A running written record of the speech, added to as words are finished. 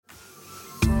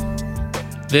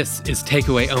This is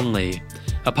Takeaway Only,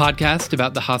 a podcast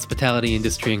about the hospitality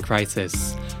industry in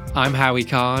crisis. I'm Howie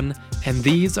Kahn, and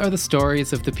these are the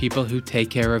stories of the people who take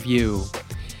care of you.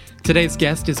 Today's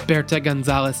guest is Bertha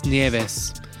González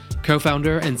Nieves,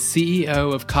 co-founder and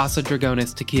CEO of Casa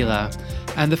Dragones Tequila,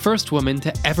 and the first woman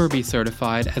to ever be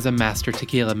certified as a master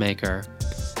tequila maker.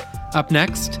 Up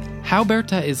next, how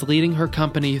Bertha is leading her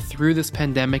company through this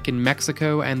pandemic in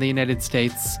Mexico and the United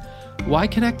States, why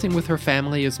connecting with her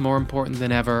family is more important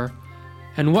than ever,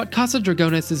 and what Casa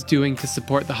Dragones is doing to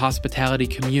support the hospitality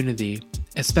community,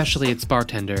 especially its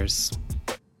bartenders.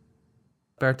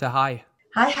 Bertha, hi.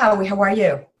 Hi, Howie. How are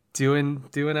you? Doing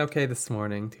okay this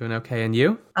morning. Doing okay. And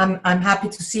you? I'm happy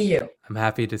to see you. I'm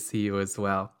happy to see you as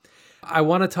well. I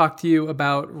want to talk to you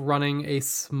about running a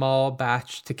small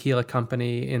batch tequila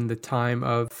company in the time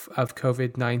of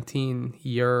COVID-19.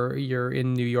 You're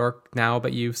in New York now,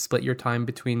 but you've split your time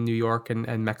between New York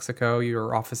and Mexico.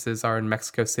 Your offices are in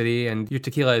Mexico City, and your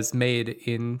tequila is made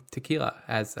in tequila,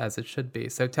 as it should be.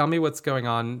 So tell me what's going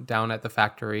on down at the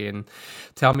factory, and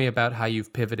tell me about how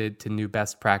you've pivoted to new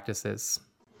best practices.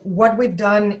 What we've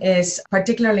done is,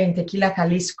 particularly in Tequila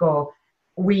Jalisco,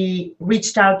 we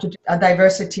reached out to a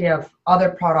diversity of other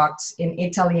products in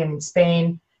Italy and in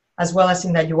Spain, as well as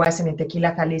in the US and in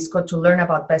Tequila Jalisco, to learn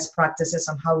about best practices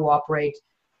on how to operate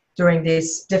during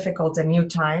these difficult and new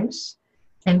times.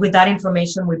 And with that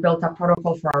information, we built a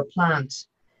protocol for our plant.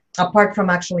 Apart from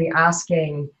actually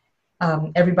asking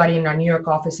everybody in our New York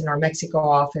office, in our Mexico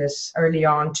office early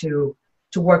on to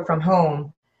work from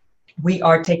home, we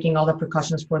are taking all the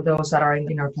precautions for those that are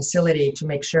in our facility to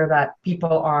make sure that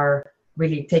people are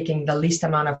really taking the least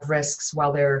amount of risks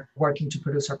while they're working to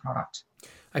produce our product.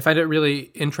 I find it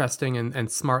really interesting and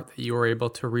smart that you were able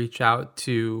to reach out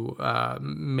to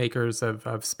makers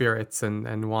of spirits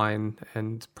and wine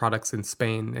and products in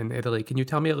Spain and Italy. Can you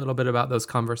tell me a little bit about those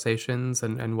conversations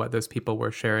and what those people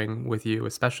were sharing with you,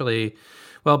 especially,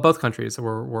 well, both countries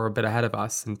were a bit ahead of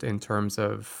us in terms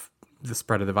of the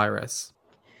spread of the virus.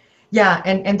 Yeah,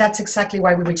 and that's exactly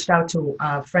why we reached out to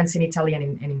friends in Italy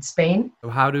and in Spain.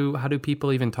 How do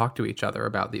people even talk to each other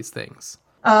about these things?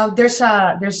 There's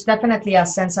definitely a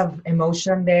sense of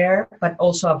emotion there, but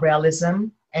also of realism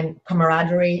and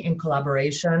camaraderie and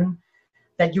collaboration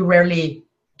that you rarely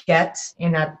get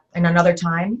in another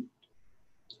time.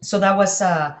 So that was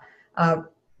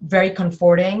very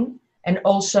comforting, and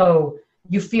also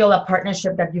you feel a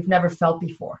partnership that you've never felt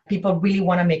before. People really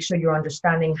want to make sure you're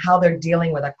understanding how they're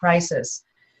dealing with a crisis,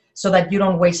 so that you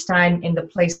don't waste time in the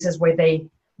places where they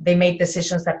made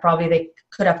decisions that probably they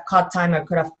could have cut time or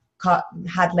could have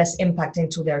had less impact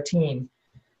into their team.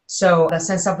 So the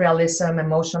sense of realism,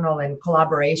 emotional, and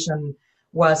collaboration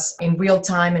was in real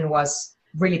time and was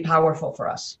really powerful for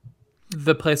us.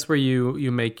 The place where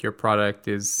you make your product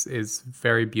is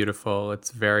very beautiful.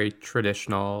 It's very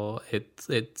traditional.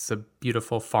 It's a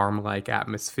beautiful farm-like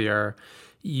atmosphere.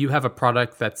 You have a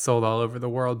product that's sold all over the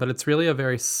world, but it's really a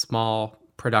very small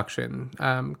production.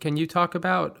 Can you talk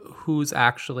about who's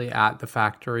actually at the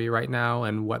factory right now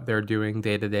and what they're doing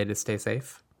day to day to stay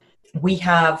safe? We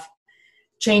have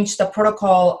changed the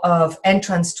protocol of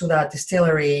entrance to the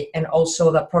distillery and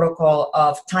also the protocol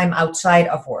of time outside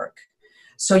of work.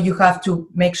 So you have to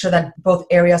make sure that both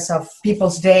areas of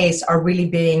people's days are really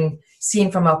being seen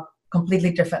from a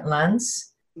completely different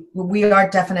lens. We are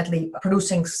definitely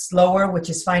producing slower,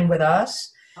 which is fine with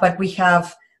us, but we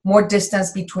have more distance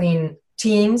between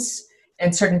teams,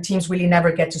 and certain teams really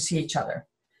never get to see each other,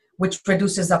 which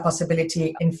reduces the possibility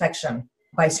of infection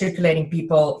by circulating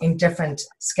people in different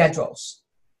schedules.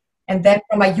 And then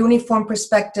from a uniform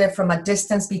perspective, from a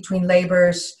distance between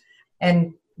labors,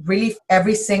 and really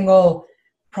every single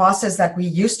process that we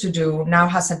used to do now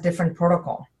has a different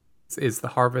protocol. Is the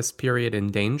harvest period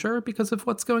in danger because of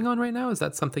what's going on right now? Is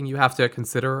that something you have to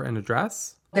consider and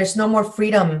address? There's no more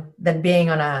freedom than being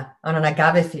on an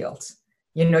agave field.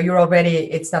 You know,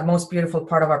 it's the most beautiful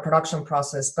part of our production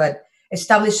process, but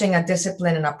establishing a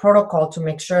discipline and a protocol to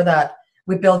make sure that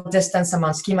we build distance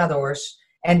among skimadors,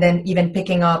 and then even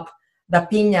picking up the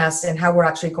piñas and how we're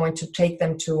actually going to take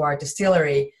them to our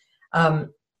distillery,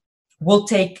 will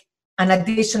take an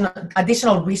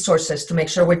additional resources to make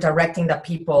sure we're directing the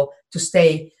people to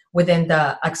stay within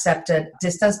the accepted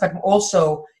distance, but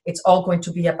also it's all going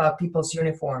to be about people's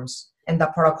uniforms and the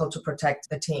protocol to protect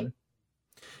the team.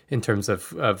 In terms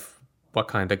of what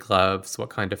kind of gloves, what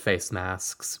kind of face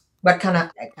masks, what kind of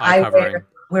eyewear,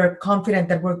 we're confident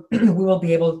that we will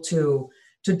be able to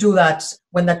do that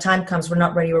when the time comes. We're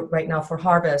not ready right now for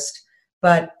harvest,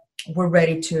 but we're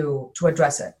ready to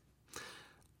address it.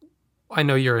 I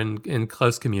know you're in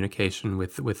close communication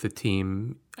with the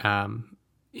team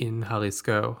in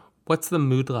Jalisco, What's the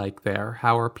mood like there?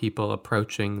 How are people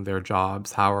approaching their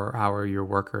jobs? How are your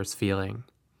workers feeling?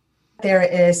 There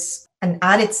is an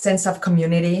added sense of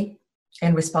community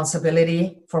and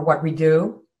responsibility for what we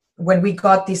do. When we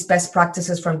got these best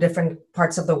practices from different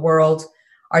parts of the world,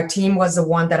 our team was the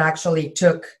one that actually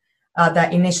took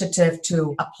that initiative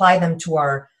to apply them to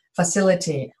our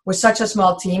facility. We're such a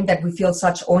small team that we feel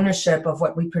such ownership of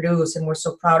what we produce, and we're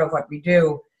so proud of what we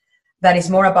do. That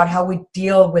is more about how we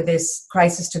deal with this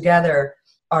crisis together,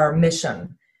 our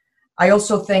mission. I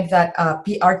also think that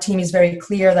our team is very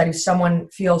clear that if someone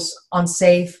feels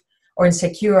unsafe or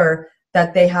insecure,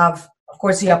 that they have, of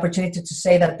course, the opportunity to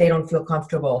say that they don't feel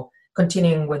comfortable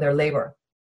continuing with their labor.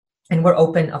 And we're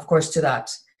open, of course, to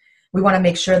that. We want to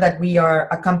make sure that we are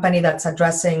a company that's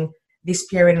addressing this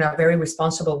period in a very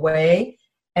responsible way,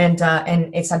 and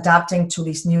it's adapting to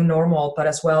this new normal, but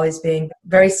as well as being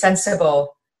very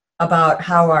sensible about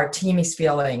how our team is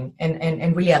feeling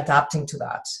and really adapting to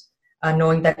that.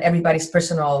 Knowing that everybody's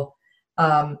personal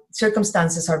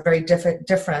circumstances are very different,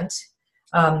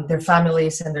 their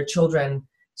families and their children.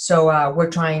 So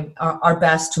we're trying our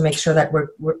best to make sure that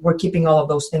we're keeping all of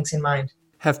those things in mind.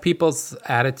 Have people's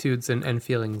attitudes and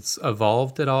feelings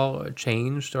evolved at all,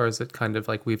 changed? Or is it kind of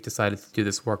like, we've decided to do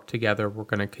this work together, we're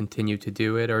going to continue to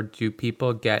do it? Or do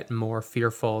people get more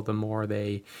fearful the more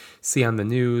they see on the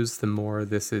news, the more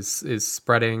this is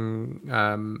spreading?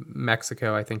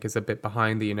 Mexico, I think, is a bit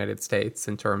behind the United States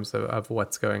in terms of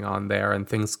what's going on there, and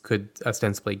things could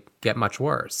ostensibly get much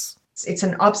worse. It's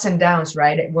an ups and downs,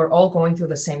 right? We're all going through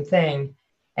the same thing.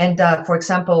 And for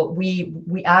example,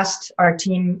 we asked our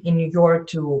team in New York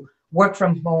to work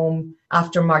from home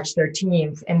after March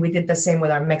 13th, and we did the same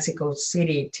with our Mexico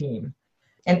City team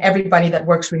and everybody that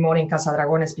works remote in Casa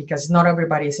Dragones, because not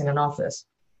everybody is in an office.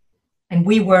 And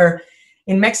we were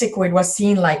in Mexico, it was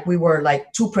seen like we were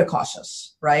like too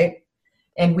precautious, right?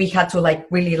 And we had to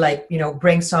really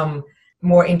bring some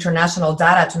more international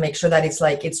data to make sure that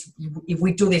it's if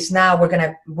we do this now, we're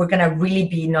gonna really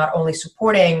be not only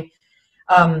supporting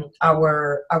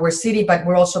our city, but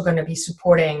we're also going to be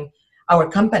supporting our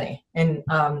company and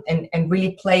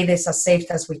really play this as safe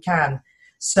as we can.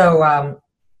 So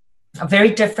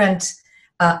very different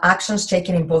actions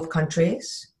taken in both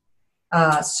countries.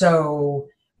 So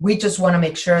we just want to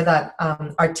make sure that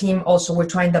our team also, we're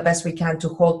trying the best we can to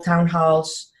hold town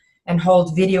halls and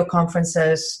hold video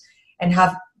conferences and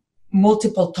have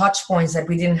multiple touch points that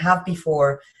we didn't have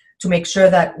before, to make sure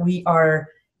that we are,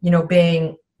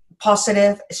 being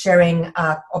positive, sharing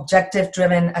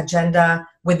objective-driven agenda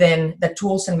within the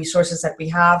tools and resources that we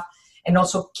have, and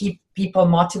also keep people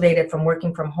motivated from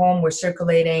working from home. We're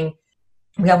circulating.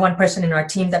 We have one person in our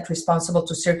team that's responsible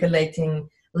to circulating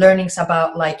learnings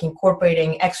about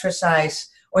incorporating exercise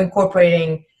or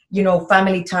incorporating,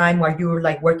 family time while you're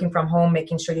working from home,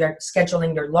 making sure you're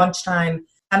scheduling your lunchtime,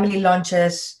 family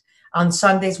lunches on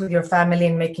Sundays with your family,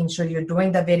 and making sure you're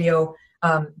doing the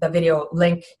video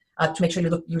link to make sure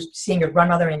you're seeing your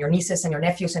grandmother and your nieces and your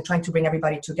nephews, and trying to bring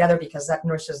everybody together, because that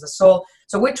nourishes the soul.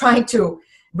 So we're trying to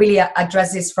really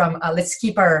address this from let's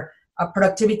keep our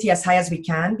productivity as high as we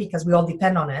can, because we all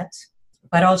depend on it,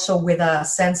 but also with a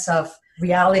sense of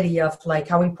reality of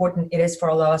how important it is for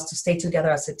all of us to stay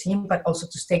together as a team, but also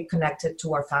to stay connected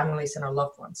to our families and our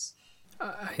loved ones.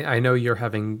 I know you're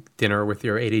having dinner with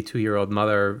your 82-year-old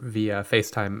mother via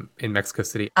FaceTime in Mexico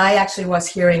City. I actually was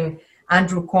hearing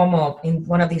Andrew Cuomo in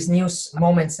one of these news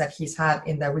moments that he's had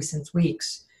in the recent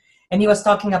weeks. And he was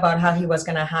talking about how he was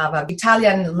going to have an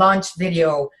Italian lunch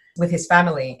video with his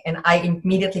family. And I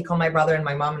immediately called my brother and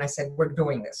my mom and I said, we're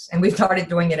doing this. And we started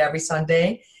doing it every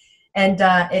Sunday. And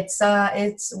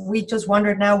we just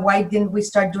wondered now, why didn't we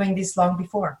start doing this long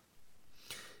before?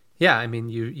 Yeah, I mean,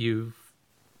 you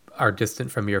are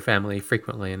distant from your family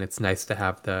frequently, and it's nice to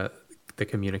have the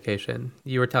communication.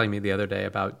 You were telling me the other day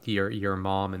about your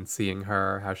mom and seeing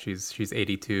her, how she's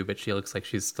 82, but she looks like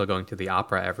she's still going to the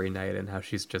opera every night, and how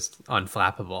she's just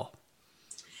unflappable.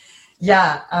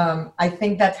 Yeah, I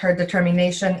think that her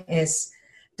determination is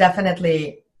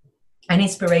definitely an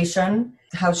inspiration.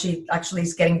 How she actually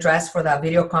is getting dressed for the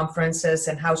video conferences,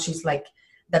 and how she's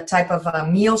the type of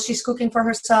meal she's cooking for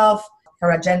herself.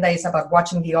 Her agenda is about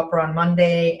watching the opera on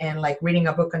Monday and reading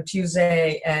a book on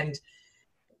Tuesday, and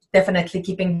definitely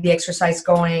keeping the exercise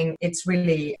going. It's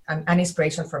really an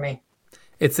inspiration for me.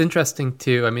 It's interesting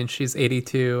too. I mean, she's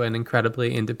 82 and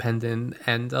incredibly independent,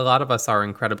 and a lot of us are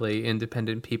incredibly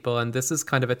independent people. And this is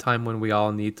kind of a time when we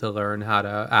all need to learn how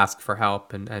to ask for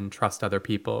help and trust other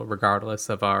people, regardless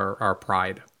of our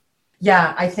pride.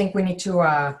 Yeah, I think we need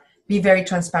to be very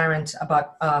transparent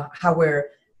about how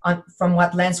from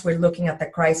what lens we're looking at the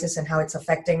crisis and how it's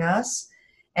affecting us.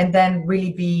 and then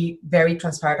really be very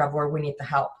transparent of where we need the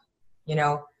help. You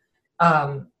know,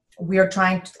 we are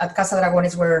trying to, at Casa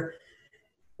Dragones, we're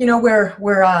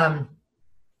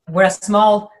a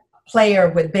small player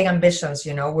with big ambitions.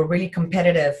 You know, we're really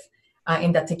competitive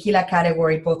in the tequila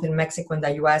category, both in Mexico and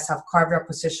the US, have carved our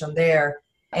position there.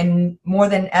 And more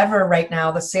than ever right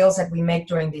now, the sales that we make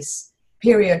during this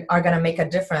period are going to make a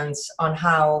difference on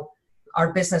how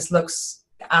our business looks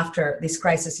after this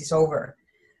crisis is over.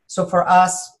 So for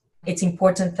us, it's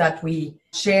important that we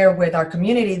share with our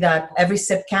community that every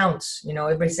sip counts. You know,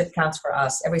 every sip counts for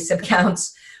us. Every sip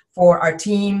counts for our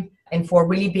team and for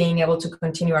really being able to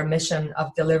continue our mission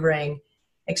of delivering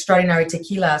extraordinary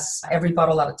tequilas every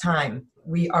bottle at a time.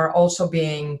 We are also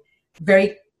being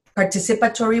very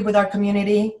participatory with our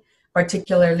community.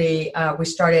 Particularly, we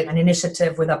started an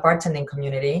initiative with a bartending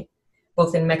community,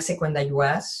 both in Mexico and the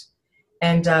US.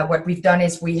 And what we've done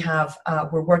is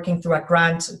we're working through a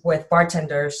grant with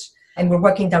bartenders, and we're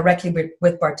working directly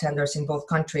with bartenders in both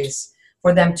countries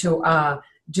for them to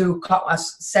do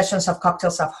sessions of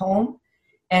cocktails at home.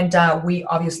 And we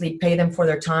obviously pay them for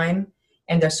their time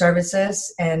and their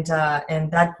services. And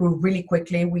that grew really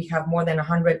quickly. We have more than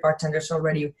 100 bartenders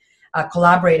already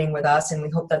collaborating with us, and we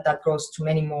hope that that grows to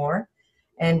many more.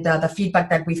 And the feedback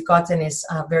that we've gotten is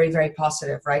very, very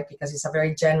positive, right? Because it's a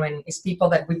very genuine, it's people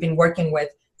that we've been working with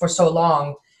for so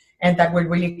long, and that we're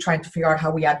really trying to figure out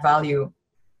how we add value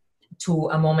to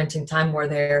a moment in time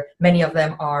where many of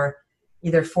them are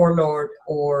either furloughed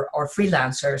or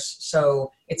freelancers.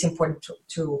 So it's important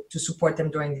to support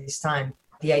them during this time.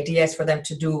 The idea is for them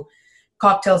to do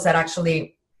cocktails that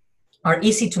actually are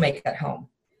easy to make at home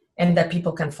and that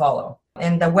people can follow.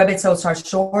 And the web episodes are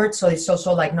short, so it's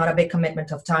also like not a big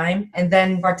commitment of time. And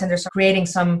then bartenders are creating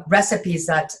some recipes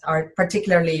that are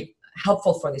particularly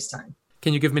helpful for this time.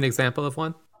 Can you give me an example of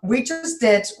one? We just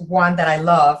did one that I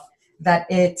love, that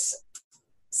it's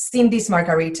Cindy's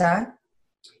Margarita.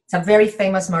 It's a very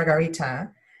famous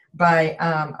margarita by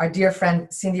our dear friend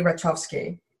Cindy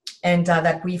Rachowski, and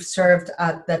that we've served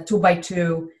at the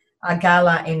 2x2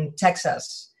 gala in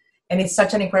Texas. And it's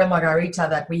such an incredible margarita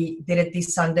that we did it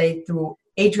this Sunday through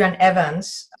Adrian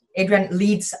Evans. Adrian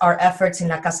leads our efforts in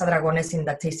La Casa Dragones in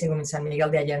the tasting room in San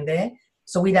Miguel de Allende.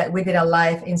 So we did a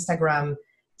live Instagram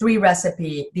 3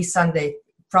 recipe this Sunday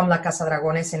from La Casa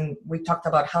Dragones, and we talked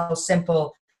about how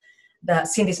simple the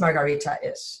Cindy's Margarita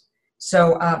is.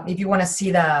 So if you want to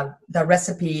see the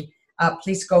recipe,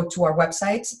 please go to our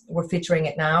website. We're featuring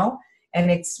it now. And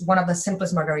it's one of the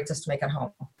simplest margaritas to make at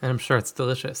home. And I'm sure it's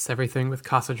delicious. Everything with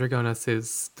Casa Dragones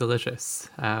is delicious.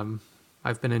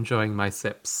 I've been enjoying my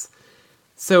sips.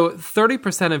 So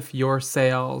 30% of your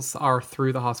sales are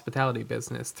through the hospitality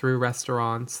business, through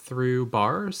restaurants, through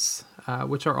bars,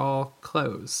 which are all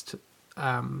closed.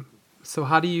 So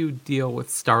how do you deal with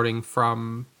starting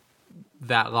from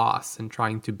that loss and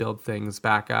trying to build things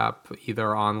back up,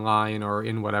 either online or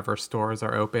in whatever stores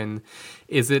are open?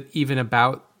 Is it even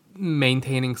about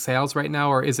maintaining sales right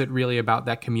now, or is it really about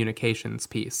that communications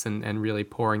piece and really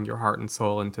pouring your heart and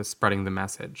soul into spreading the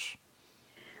message?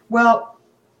 Well,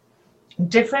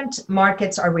 different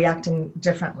markets are reacting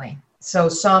differently. So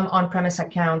some on-premise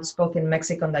accounts, both in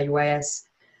Mexico and the US,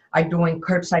 are doing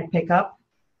curbside pickup.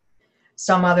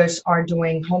 Some others are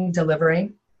doing home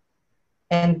delivery,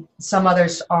 and some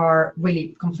others are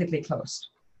really completely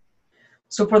closed.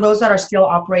 So for those that are still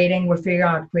operating, we're figuring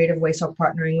out creative ways of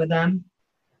partnering with them.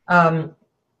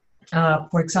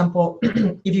 For example,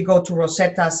 if you go to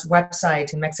Roseta's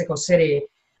website in Mexico City,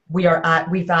 we've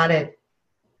added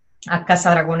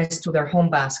Casa Dragones to their home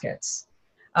baskets.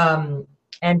 So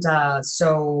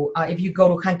if you go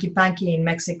to Hanky Panky in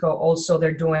Mexico, also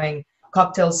they're doing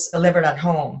cocktails delivered at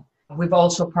home. We've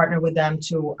also partnered with them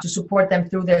to support them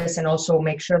through this, and also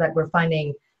make sure that we're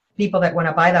finding people that want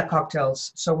to buy the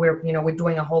cocktails. So we're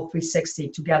doing a whole 360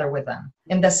 together with them.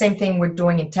 And the same thing we're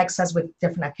doing in Texas with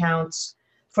different accounts.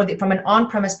 From an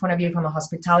on-premise point of view, from a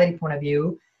hospitality point of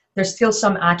view, there's still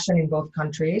some action in both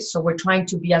countries. So we're trying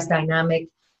to be as dynamic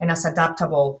and as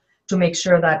adaptable to make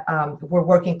sure that we're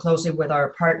working closely with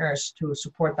our partners to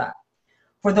support that.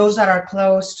 For those that are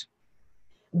closed,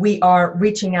 we are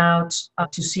reaching out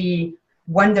to see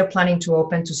when they're planning to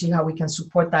open, to see how we can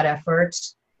support that effort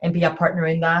and be a partner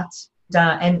in that.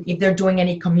 And if they're doing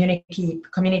any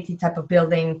community type of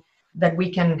building that we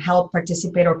can help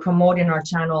participate or promote in our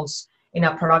channels in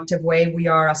a productive way. We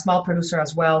are a small producer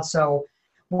as well, so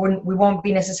we won't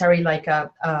be necessarily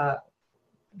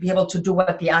be able to do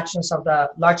what the actions of the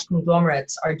large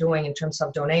conglomerates are doing in terms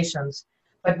of donations,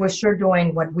 but we're sure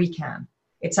doing what we can.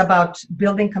 It's about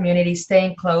building community,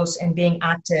 staying close, and being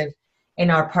active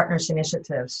in our partners'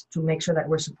 initiatives to make sure that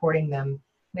we're supporting them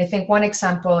I think one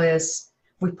example is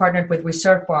we partnered with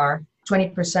Reserve Bar.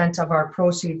 20% of our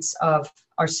proceeds of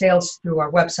our sales through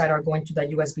our website are going to the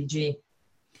USBG.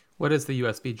 What is the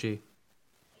USBG?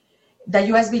 The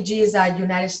USBG is a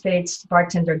United States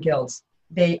Bartender Guild.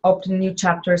 They open new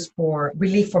chapters for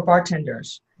relief for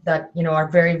bartenders that are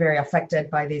very, very affected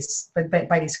by this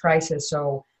crisis.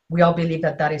 So we all believe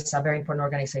that is a very important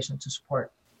organization to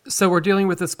support. So we're dealing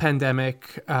with this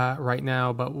pandemic right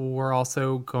now, but we're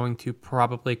also going to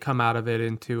probably come out of it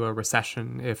into a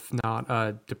recession, if not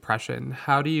a depression.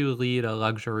 How do you lead a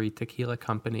luxury tequila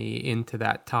company into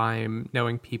that time,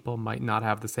 knowing people might not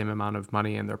have the same amount of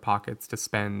money in their pockets to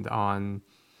spend on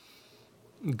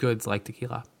goods like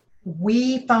tequila?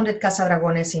 We founded Casa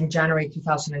Dragones in January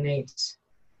 2008,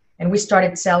 and we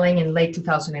started selling in late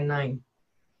 2009.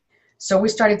 So we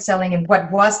started selling in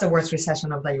what was the worst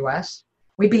recession of the US.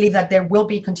 We believe that there will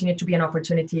continue to be an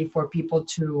opportunity for people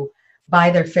to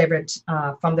buy their favorite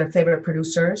from their favorite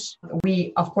producers.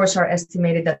 We, of course, are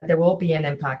estimated that there will be an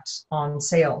impact on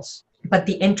sales, but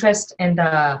the interest and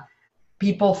the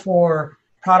people for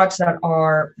products that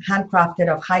are handcrafted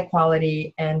of high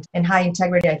quality and high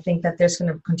integrity, I think that there's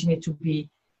going to continue to be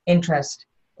interest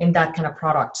in that kind of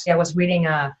product. I was reading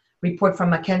a report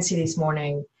from McKinsey this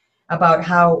morning about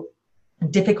how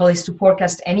difficult it is to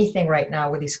forecast anything right now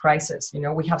with this crisis.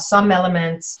 We have some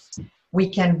elements. We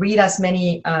can read as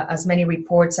many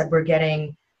reports that we're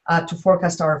getting to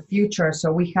forecast our future.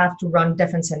 So we have to run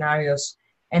different scenarios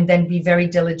and then be very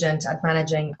diligent at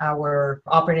managing our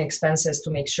operating expenses to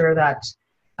make sure that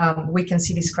we can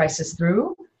see this crisis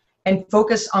through and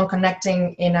focus on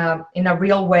connecting in a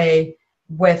real way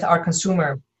with our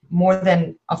consumer. More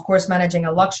than, of course, managing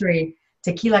a luxury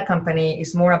tequila company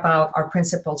is more about our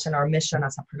principles and our mission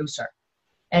as a producer.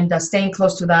 And staying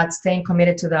close to that, staying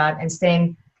committed to that, and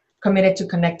staying committed to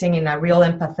connecting in a real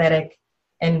empathetic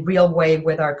and real way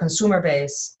with our consumer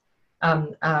base.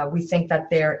 We think that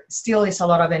there still is a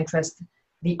lot of interest.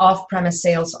 The off-premise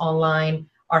sales online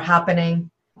are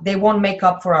happening. They won't make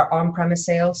up for our on-premise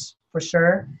sales, for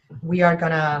sure. We are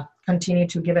going to continue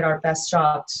to give it our best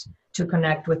shots to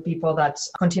connect with people that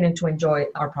continue to enjoy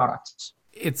our products.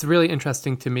 It's really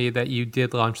interesting to me that you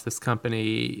did launch this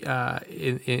company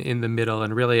in the middle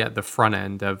and really at the front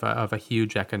end of a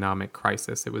huge economic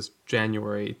crisis. It was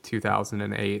January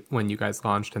 2008 when you guys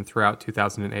launched, and throughout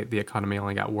 2008, the economy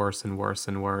only got worse and worse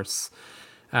and worse.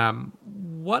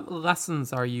 What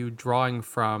lessons are you drawing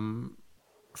from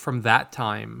that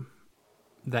time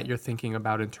that you're thinking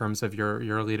about in terms of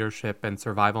your leadership and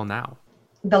survival now?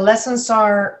 The lessons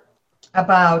are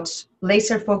about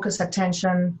laser-focused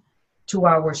attention to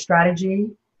our strategy,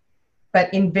 but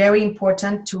very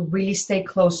important to really stay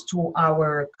close to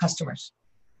our customers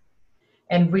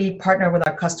and really partner with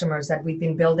our customers that we've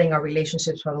been building our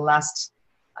relationships for the last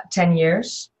 10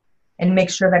 years and make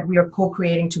sure that we are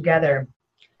co-creating together,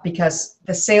 because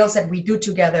the sales that we do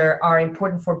together are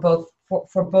important for both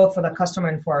for the customer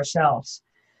and for ourselves.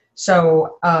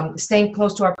 So staying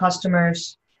close to our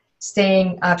customers,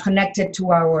 staying connected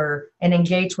to and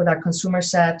engaged with our consumer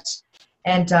set,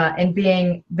 and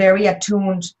being very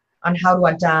attuned on how to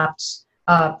adapt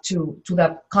to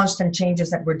the constant changes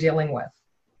that we're dealing with.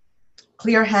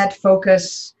 Clear head,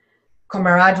 focus,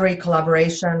 camaraderie,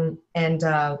 collaboration, and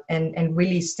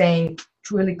really staying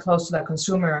truly close to the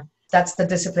consumer. That's the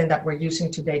discipline that we're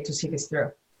using today to see this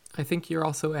through. I think you're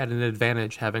also at an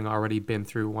advantage having already been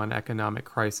through one economic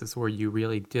crisis where you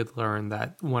really did learn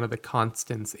that one of the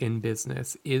constants in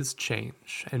business is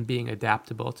change, and being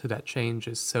adaptable to that change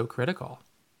is so critical.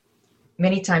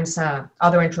 Many times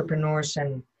other entrepreneurs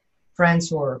and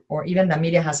friends or even the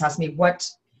media has asked me,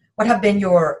 what have been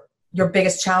your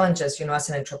biggest challenges, as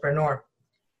an entrepreneur?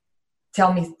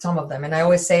 Tell me some of them. And I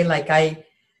always say,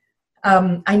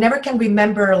 I never can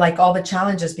remember all the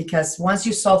challenges, because once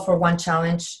you solve for one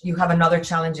challenge, you have another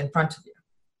challenge in front of you.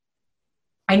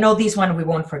 I know this one we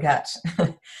won't forget,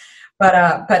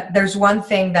 but there's one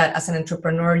thing that as an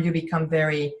entrepreneur you become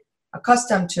very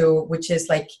accustomed to, which is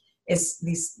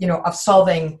this, of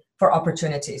solving for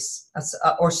opportunities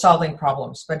or solving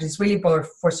problems, but it's really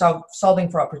for solving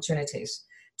for opportunities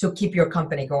to keep your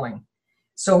company going.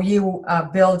 So you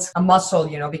build a muscle,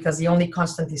 because the only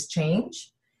constant is change.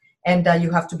 And you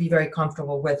have to be very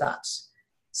comfortable with that.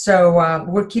 So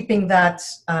we're keeping that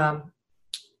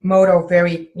motto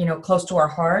very, close to our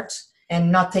heart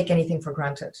and not take anything for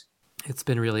granted. It's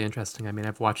been really interesting. I mean,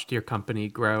 I've watched your company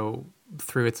grow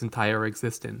through its entire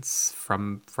existence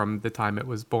from the time it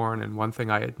was born. And one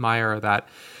thing I admire that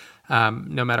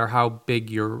no matter how big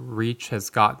your reach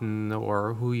has gotten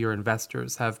or who your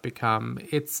investors have become,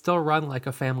 it's still run like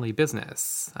a family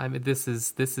business. I mean, this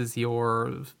is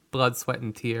your blood, sweat,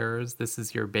 and tears. This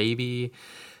is your baby.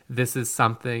 This is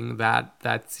something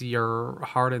that's your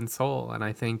heart and soul. And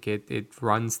I think it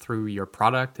runs through your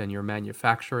product and your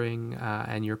manufacturing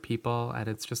and your people. And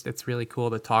it's really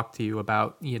cool to talk to you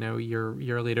about,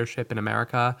 your leadership in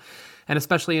America, and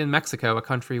especially in Mexico, a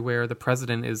country where the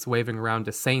president is waving around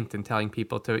a saint and telling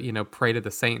people to, pray to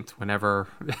the saint whenever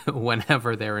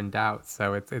they're in doubt.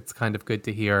 So it's kind of good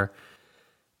to hear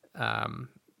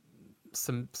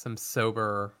some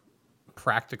sober,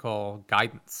 practical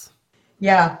guidance.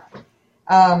 Yeah.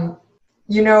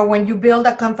 When you build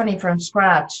a company from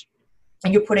scratch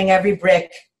and you're putting every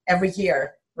brick every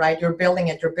year, right? You're building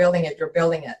it.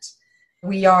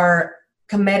 We are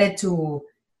committed to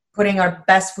putting our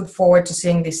best foot forward to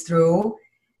seeing this through,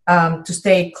 to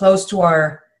stay close to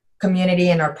our community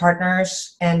and our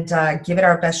partners, and give it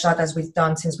our best shot as we've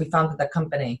done since we founded the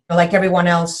company. Like everyone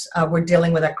else, we're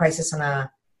dealing with a crisis on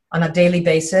a daily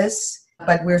basis.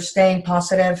 But we're staying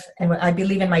positive, and I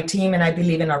believe in my team, and I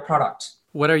believe in our product.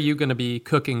 What are you going to be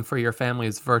cooking for your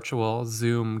family's virtual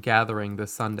Zoom gathering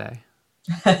this Sunday?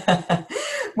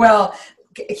 Well,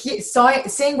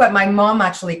 seeing what my mom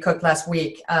actually cooked last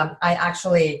week, I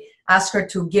actually asked her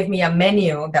to give me a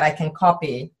menu that I can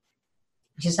copy.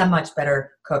 She's a much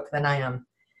better cook than I am.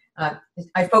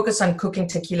 I focus on cooking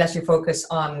tequila. She focus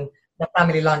on the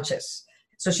family lunches.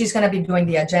 So she's going to be doing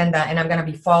the agenda, and I'm going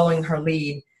to be following her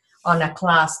lead on a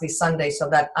class this Sunday, so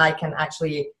that I can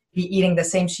actually be eating the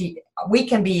same we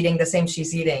can be eating the same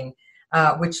she's eating,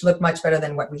 which looked much better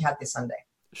than what we had this Sunday.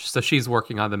 So she's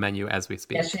working on the menu as we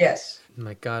speak. Yes, she is. Oh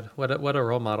my God, what a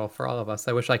role model for all of us.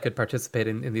 I wish I could participate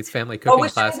in these family cooking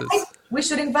classes. We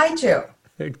should invite you.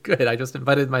 Good. I just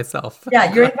invited myself.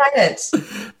 Yeah, you're invited.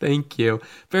 Thank you.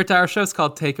 Bertha, our show's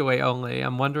called Takeaway Only.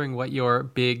 I'm wondering what your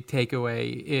big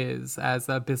takeaway is as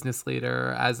a business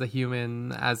leader, as a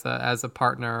human, as a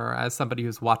partner, as somebody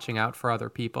who's watching out for other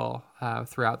people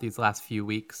throughout these last few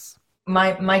weeks.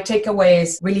 My takeaway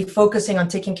is really focusing on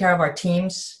taking care of our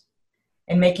teams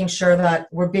and making sure that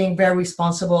we're being very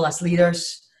responsible as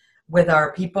leaders with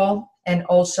our people, and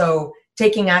also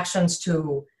taking actions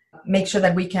to make sure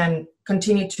that we can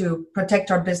continue to protect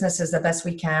our businesses the best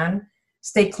we can,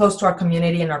 stay close to our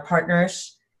community and our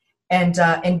partners, and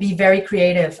be very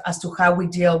creative as to how we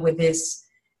deal with this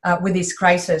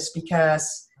crisis,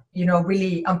 because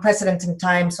really unprecedented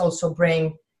times also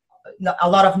bring a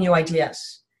lot of new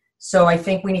ideas. So I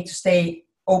think we need to stay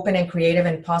open and creative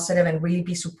and positive, and really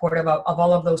be supportive of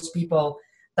all of those people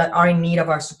that are in need of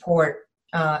our support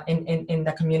in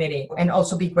the community, and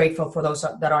also be grateful for those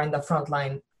that are in the front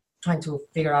line trying to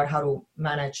figure out how to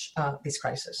manage this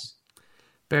crisis.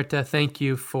 Bertha, thank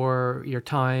you for your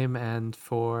time and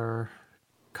for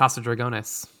Casa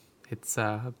Dragones. It's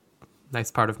a nice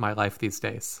part of my life these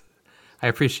days. I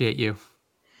appreciate you.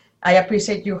 I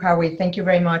appreciate you, Howie. Thank you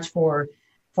very much for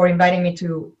inviting me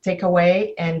to take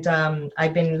away. And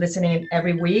I've been listening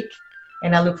every week,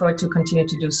 and I look forward to continue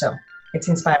to do so. It's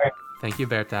inspiring. Thank you,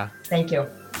 Bertha. Thank you.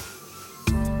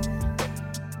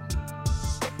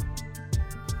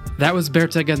 That was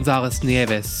Bertha González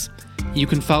Nieves. You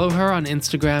can follow her on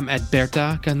Instagram at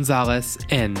Bertha González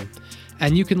N.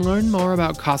 And you can learn more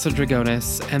about Casa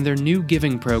Dragones and their new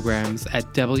giving programs at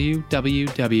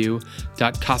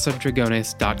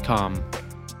www.casadragones.com.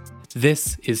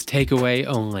 This is Takeaway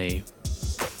Only.